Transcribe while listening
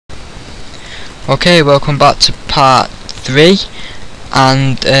Okay, welcome back to part 3,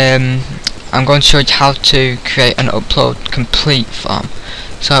 and I'm going to show you how to create an upload complete form.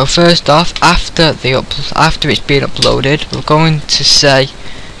 So first off, after it's been uploaded, we're going to say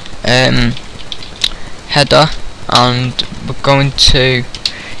header, and we're going to,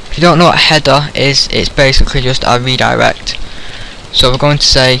 if you don't know what header is, it's basically just a redirect. So we're going to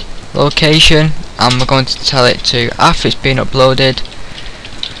say location, and we're going to tell it to, after it's been uploaded,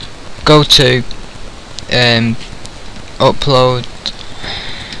 go to upload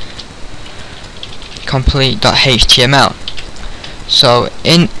complete.html. So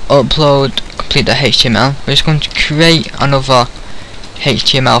in upload complete.html, we're just going to create another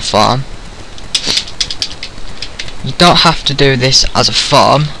HTML form. You don't have to do this as a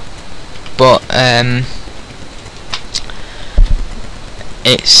form, but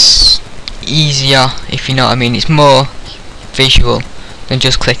it's easier, if you know what I mean. It's more visual than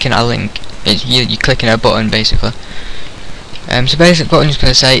just clicking a link. You're clicking a button basically. So basically what I'm just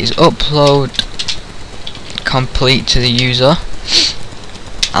going to say is upload complete to the user,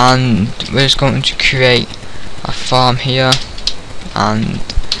 and we're just going to create a form here and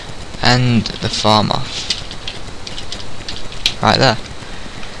end the form off right there.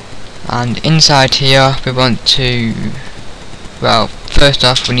 And inside here we want to, well, first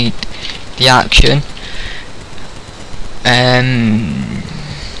off we need the action,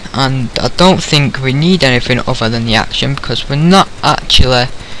 and I don't think we need anything other than the action, because we're not actually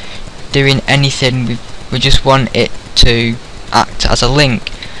doing anything. We just want it to act as a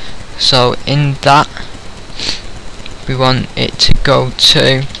link. So in that, we want it to go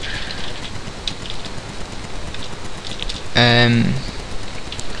to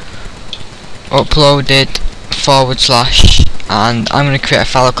uploaded / and I'm going to create a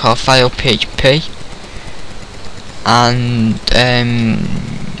file called file PHP, and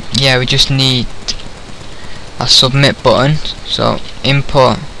yeah, we just need a submit button. So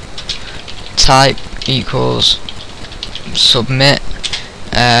input type equals submit.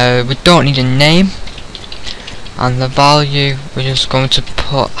 We don't need a name, and the value we're just going to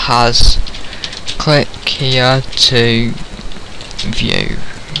put has click here to view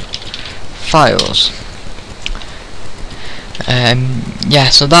files. Yeah,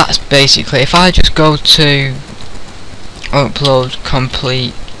 so that's basically, if I just go to upload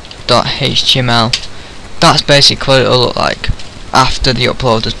complete.html, that's basically what it'll look like after the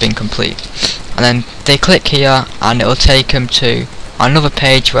upload has been complete. And then they click here and it'll take them to another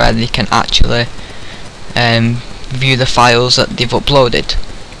page where they can actually view the files that they've uploaded.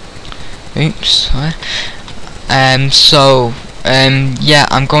 Oops, sorry. Yeah,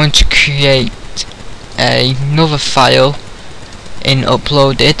 I'm going to create another file in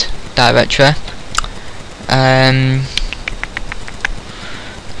uploaded directory.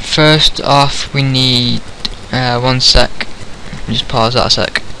 First off we need one sec, just pause that a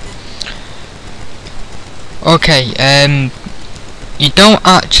sec. Okay, you don't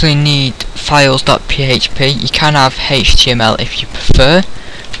actually need files.php. you can have HTML if you prefer,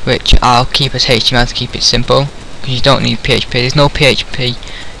 which I'll keep as HTML to keep it simple, because you don't need PHP. There's no PHP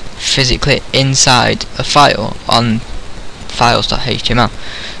physically inside a file on files.html.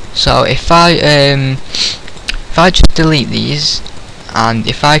 So if I just delete these, and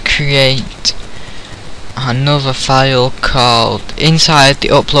if I create another file called inside the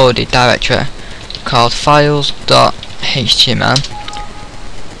uploaded directory called files.html,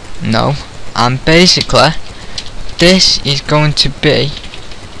 no, and basically this is going to be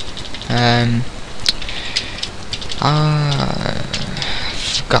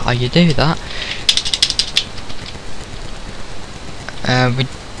forgot how you do that.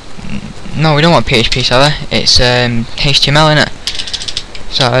 No, we don't want PHP, sorry, it's HTML, innit?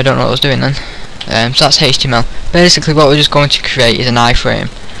 So I don't know what I was doing then. So that's HTML. Basically what we're just going to create is an iframe.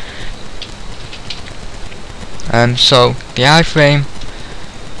 So the iframe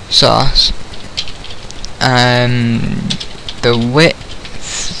source, the width,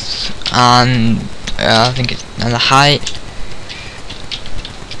 and I think it's, and the height,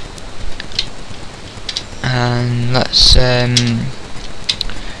 and let's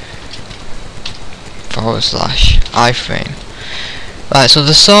 /iframe. Right, so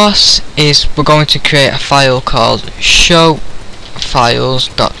the source is, we're going to create a file called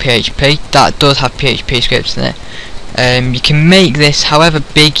showfiles.php that does have PHP scripts in it. You can make this however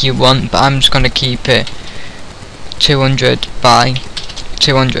big you want, but I'm just going to keep it 200 by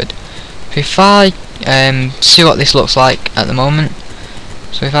 200. If I see what this looks like at the moment,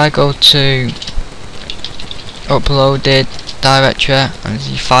 so if I go to uploaded directory and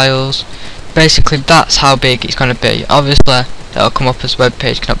see files, basically that's how big it's going to be. Obviously that'll come up as web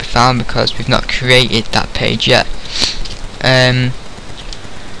page cannot be found because we've not created that page yet.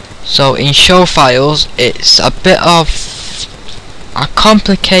 So in show files, it's a bit of a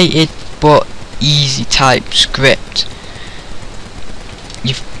complicated but easy type script.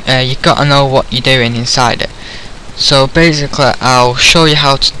 You've got to know what you're doing inside it. So basically I'll show you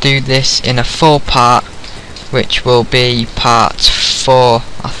how to do this in a full part, which will be part 4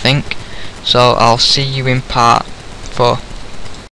 I think. So I'll see you in part 4.